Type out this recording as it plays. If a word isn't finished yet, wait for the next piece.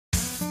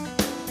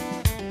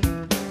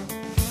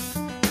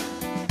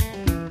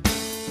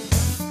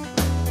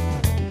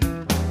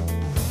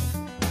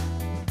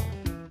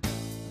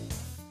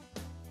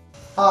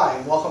Hi,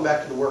 and welcome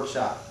back to the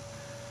workshop.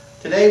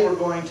 Today we're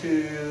going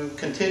to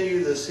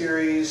continue the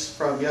series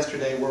from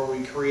yesterday where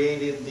we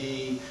created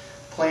the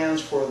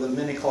plans for the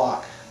mini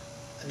clock.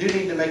 I do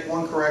need to make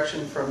one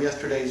correction from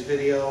yesterday's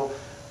video.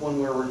 When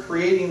we were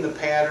creating the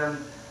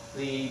pattern,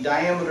 the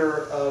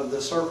diameter of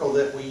the circle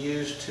that we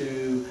used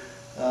to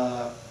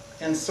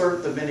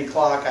insert the mini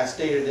clock, I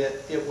stated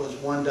it was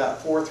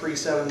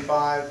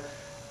 1.4375.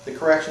 The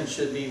correction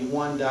should be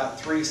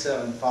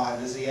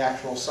 1.375 is the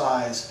actual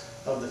size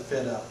of the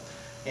fit up.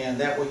 And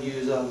that will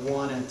use a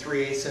 1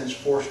 3/8 inch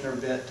Forstner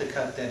bit to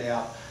cut that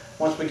out.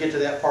 Once we get to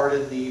that part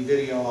of the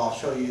video, I'll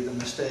show you the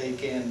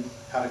mistake and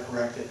how to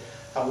correct it.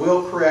 I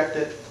will correct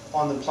it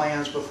on the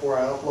plans before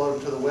I upload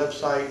them to the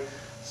website,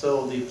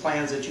 so the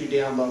plans that you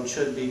download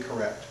should be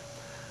correct.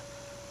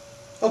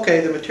 Okay,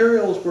 the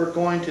materials we're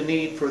going to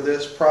need for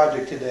this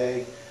project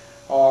today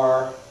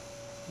are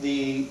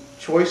the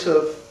choice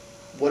of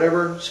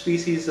whatever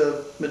species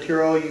of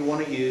material you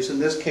want to use. In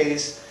this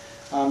case,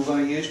 I'm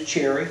going to use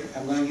cherry.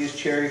 I'm going to use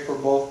cherry for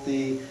both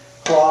the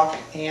clock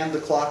and the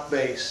clock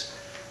base.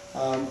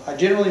 I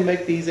generally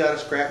make these out of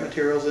scrap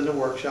materials in the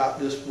workshop,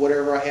 just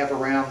whatever I have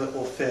around that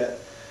will fit.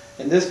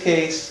 In this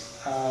case,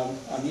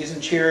 I'm using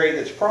cherry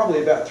that's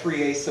probably about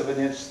 3/8 of an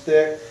inch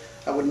thick.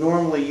 I would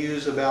normally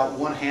use about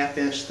 1/2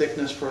 inch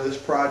thickness for this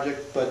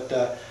project, but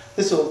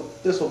this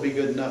will be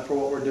good enough for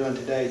what we're doing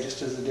today,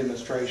 just as a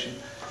demonstration.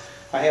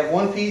 I have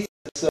one piece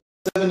that's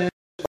 7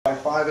 inches by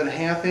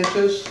 5.5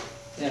 inches.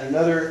 And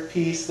another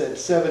piece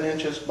that's 7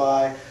 inches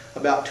by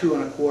about 2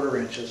 1/4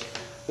 inches.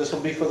 This will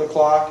be for the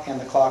clock and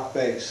the clock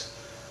base.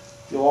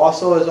 You'll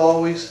also, as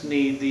always,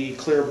 need the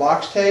clear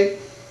box tape.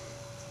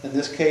 In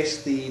this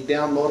case, the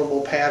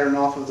downloadable pattern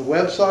off of the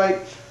website.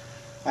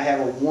 I have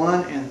a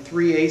 1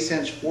 3/8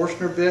 inch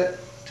Forstner bit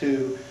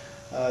to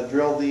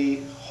drill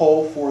the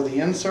hole for the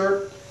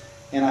insert,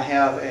 and I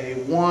have a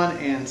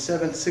 1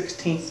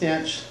 7/16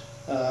 inch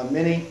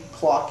mini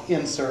clock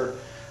insert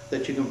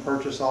that you can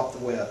purchase off the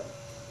web.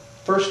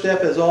 First step,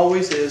 as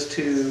always, is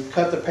to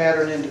cut the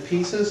pattern into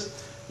pieces.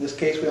 In this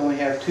case, we only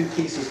have 2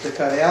 pieces to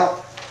cut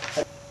out.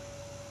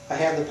 I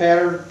have the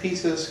pattern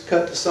pieces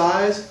cut to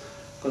size.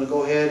 I'm going to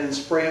go ahead and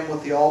spray them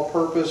with the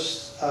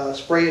all-purpose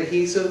spray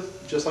adhesive,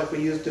 just like we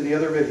used in the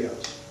other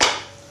videos.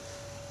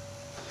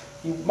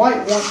 You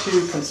might want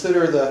to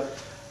consider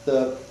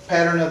the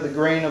pattern of the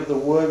grain of the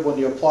wood when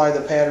you apply the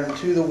pattern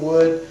to the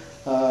wood.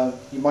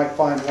 You might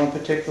find one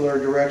particular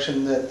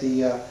direction that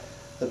the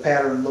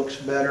pattern looks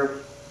better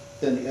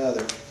than the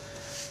other.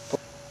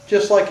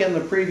 Just like in the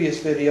previous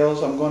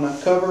videos, I'm going to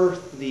cover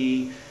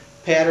the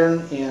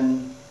pattern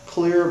in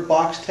clear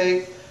box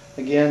tape.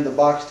 Again, the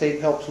box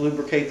tape helps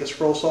lubricate the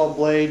scroll saw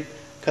blade,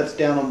 cuts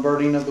down on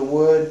burning of the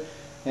wood,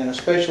 and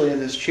especially in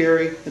this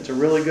cherry, it's a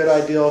really good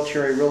idea.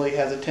 Cherry really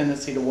has a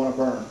tendency to want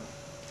to burn.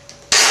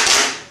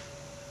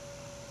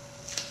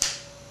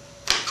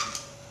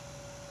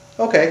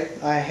 Okay,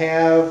 I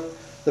have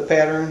the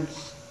pattern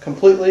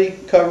completely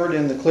covered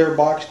in the clear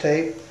box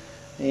tape.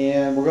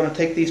 And we're going to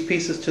take these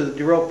pieces to the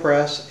drill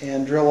press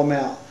and drill them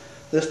out.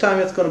 This time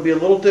it's going to be a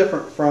little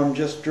different from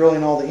just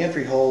drilling all the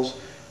entry holes.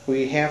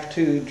 We have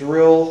to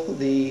drill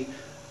the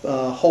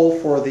hole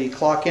for the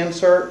clock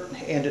insert,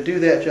 and to do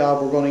that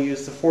job we're going to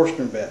use the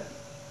Forstner bit.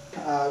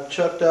 I've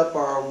chucked up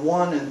our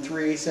 1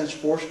 3/8 inch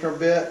Forstner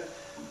bit.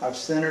 I've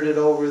centered it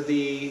over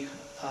the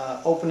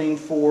opening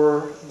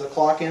for the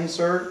clock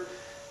insert,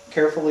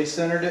 carefully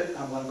centered it.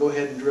 I'm going to go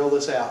ahead and drill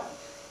this out.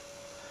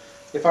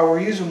 If I were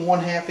using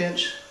 1/2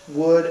 inch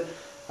wood,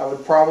 I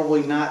would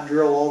probably not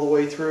drill all the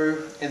way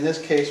through. In this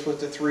case, with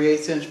the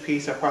 3/8 inch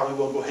piece, I probably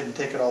will go ahead and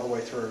take it all the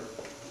way through.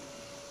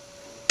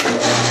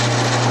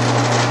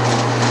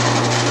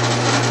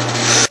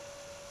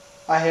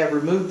 I have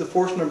removed the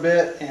Forstner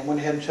bit and went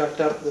ahead and chucked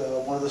up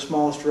one of the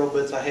smallest drill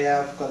bits I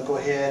have. I'm going to go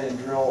ahead and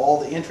drill all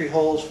the entry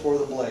holes for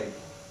the blade,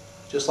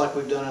 just like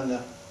we've done in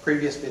the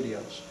previous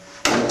videos.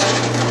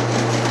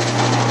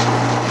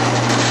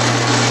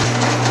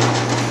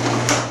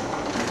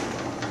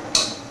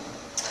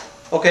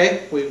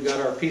 Okay, we've got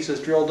our pieces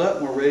drilled up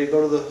and we're ready to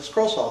go to the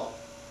scroll saw.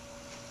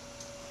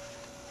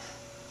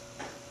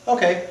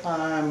 Okay,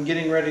 I'm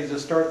getting ready to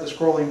start the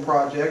scrolling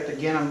project.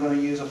 Again, I'm going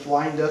to use a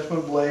Flying Dutchman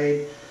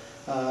blade,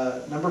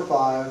 number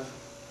 5,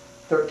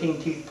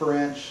 13 teeth per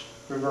inch,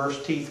 reverse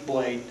teeth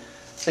blade.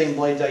 Same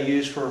blades I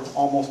use for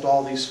almost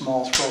all these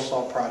small scroll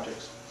saw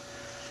projects.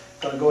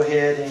 I'm going to go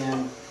ahead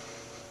and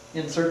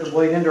insert the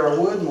blade into our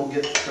wood and we'll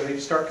get ready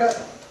to start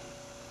cutting.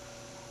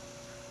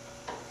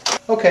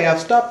 Okay, I've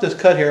stopped this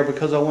cut here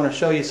because I want to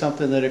show you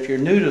something that if you're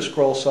new to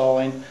scroll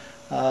sawing,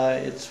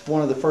 it's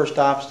one of the first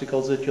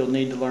obstacles that you'll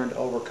need to learn to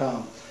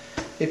overcome.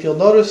 If you'll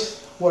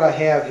notice what I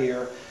have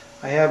here,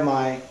 I have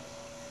my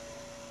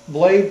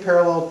blade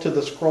parallel to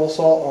the scroll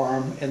saw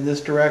arm in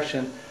this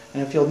direction,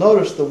 and if you'll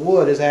notice, the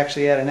wood is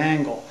actually at an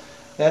angle.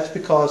 That's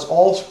because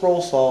all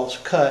scroll saws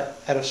cut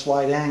at a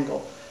slight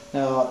angle.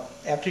 Now,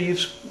 after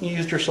you've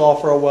used your saw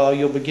for a while,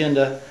 you'll begin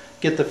to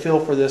get the feel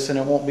for this and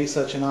it won't be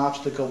such an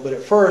obstacle. But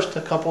at first,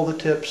 a couple of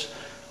the tips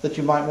that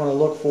you might want to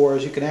look for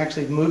is you can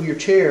actually move your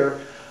chair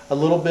a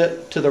little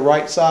bit to the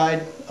right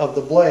side of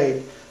the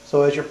blade,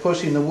 so as you're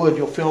pushing the wood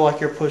you'll feel like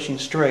you're pushing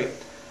straight.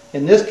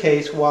 In this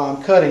case, while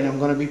I'm cutting, I'm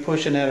going to be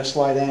pushing at a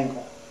slight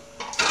angle.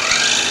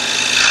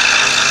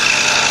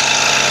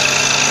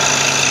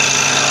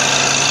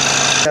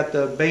 Got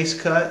the base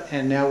cut,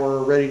 and now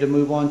we're ready to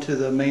move on to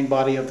the main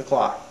body of the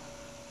clock.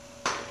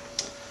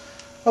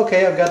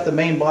 Okay, I've got the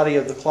main body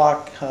of the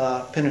clock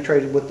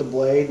penetrated with the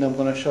blade, and I'm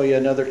going to show you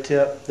another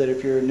tip that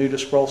if you're new to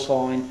scroll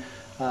sawing,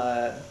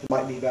 it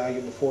might be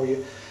valuable for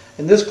you.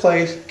 In this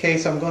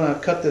case, I'm going to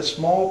cut this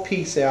small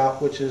piece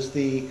out, which is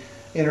the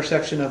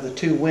intersection of the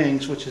two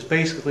wings, which is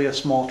basically a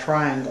small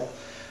triangle.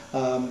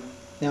 Now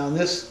in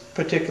this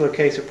particular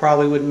case it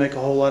probably wouldn't make a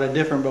whole lot of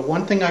difference, but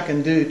one thing I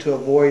can do to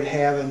avoid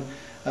having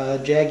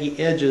jaggy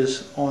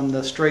edges on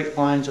the straight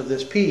lines of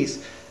this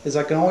piece is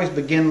I can always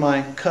begin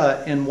my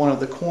cut in one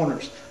of the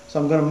corners. So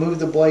I'm going to move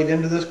the blade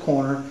into this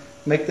corner,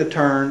 make the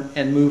turn,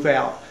 and move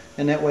out.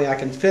 And that way I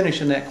can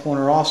finish in that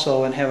corner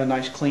also and have a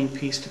nice clean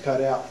piece to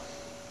cut out.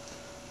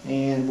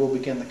 And we'll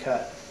begin the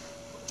cut.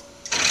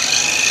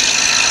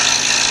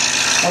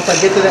 Once I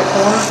get to that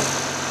corner,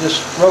 just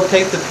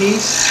rotate the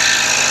piece,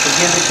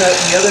 begin to cut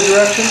in the other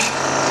direction,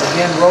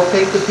 again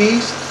rotate the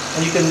piece,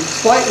 and you can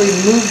slightly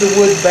move the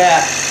wood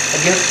back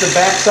against the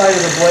back side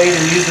of the blade and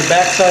use the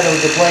back side of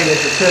the blade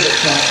as the pivot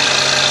point.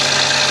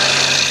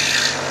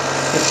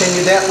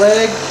 Continue that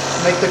leg,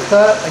 make the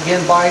cut,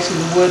 again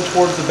biasing the wood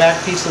towards the back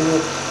piece of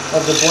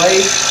the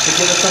blade to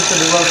give us something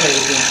to rotate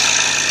again.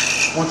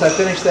 Once I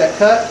finish that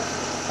cut,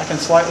 I can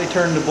slightly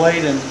turn the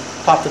blade and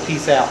pop the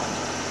piece out.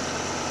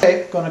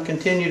 Okay, going to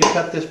continue to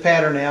cut this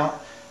pattern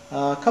out.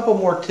 A couple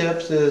more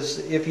tips is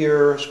if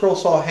your scroll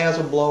saw has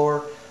a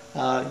blower,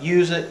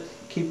 use it.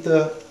 Keep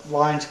the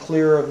lines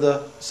clear of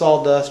the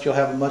sawdust. You'll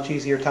have a much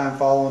easier time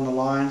following the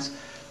lines.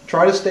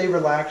 Try to stay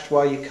relaxed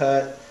while you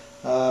cut.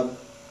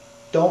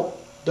 Don't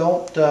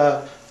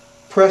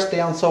press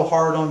down so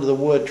hard onto the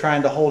wood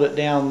trying to hold it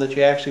down that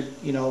you actually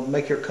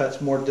make your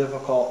cuts more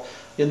difficult.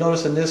 You'll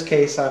notice in this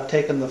case I've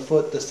taken the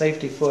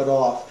safety foot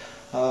off.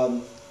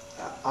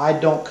 I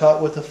don't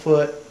cut with the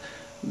foot.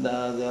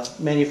 The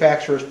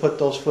manufacturers put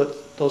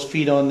those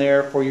feet on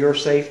there for your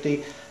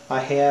safety. I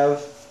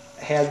have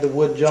had the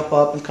wood jump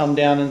up and come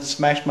down and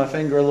smash my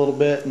finger a little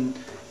bit, and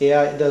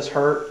yeah, it does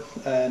hurt,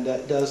 and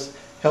it does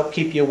help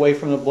keep you away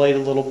from the blade a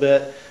little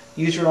bit.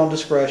 Use your own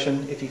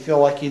discretion. If you feel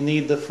like you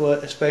need the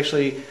foot,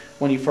 especially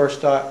when you first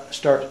start out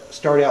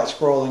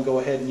scrolling, go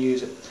ahead and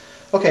use it.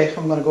 Okay,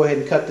 I'm going to go ahead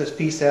and cut this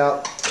piece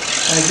out.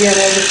 And again,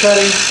 as you're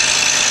cutting,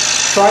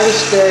 try to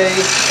stay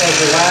as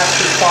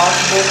relaxed as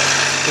possible.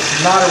 This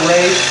is not a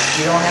race.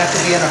 You don't have to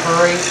be in a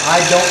hurry.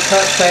 I don't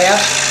cut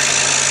fast.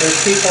 There's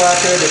people out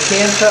there that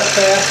can cut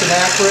fast and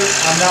accurate.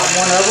 I'm not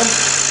one of them.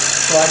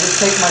 So I just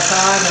take my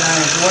time and I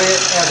enjoy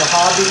it as a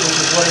hobby, which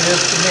is what it is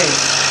to me.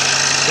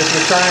 If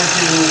you're trying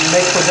to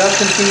make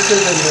production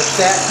pieces and you're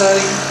stat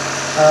cutting,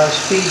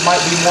 speed might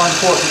be more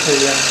important to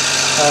you.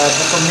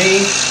 But for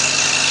me,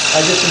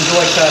 I just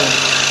enjoy cutting.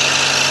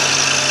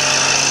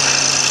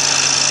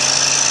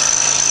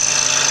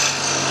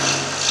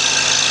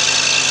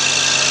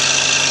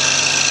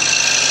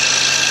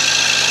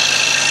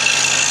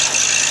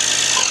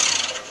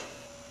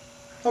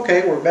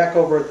 Okay, we're back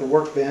over at the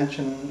workbench,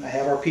 and I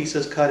have our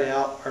pieces cut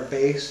out, our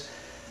base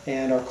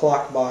and our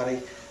clock body.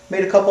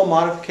 Made a couple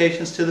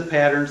modifications to the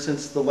pattern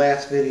since the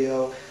last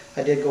video.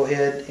 I did go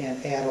ahead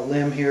and add a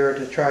limb here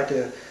to try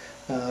to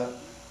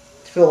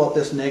fill up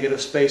this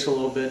negative space a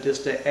little bit,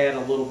 just to add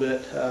a little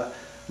bit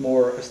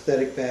more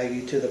aesthetic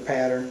value to the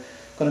pattern. I'm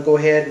going to go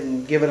ahead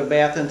and give it a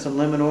bath in some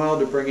lemon oil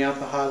to bring out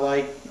the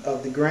highlight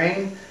of the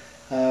grain.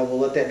 We'll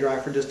let that dry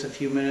for just a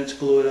few minutes,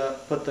 glue it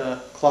up, put the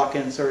clock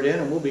insert in,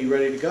 and we'll be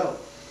ready to go.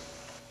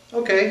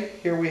 Okay,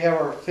 here we have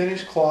our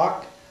finished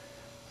clock.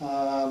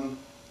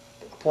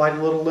 Applied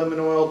a little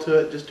lemon oil to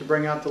it just to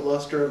bring out the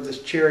luster of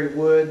this cherry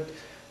wood.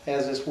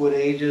 As this wood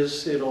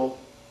ages, it'll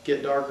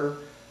get darker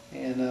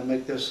and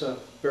make this a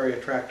very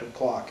attractive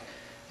clock.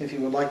 If you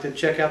would like to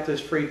check out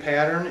this free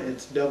pattern,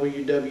 it's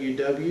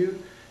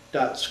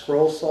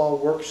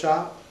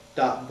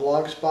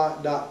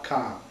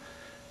www.scrollsawworkshop.blogspot.com.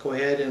 Go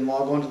ahead and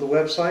log on to the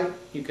website.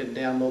 You can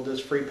download this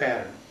free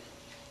pattern.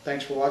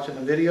 Thanks for watching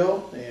the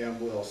video, and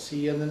we'll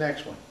see you in the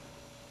next one.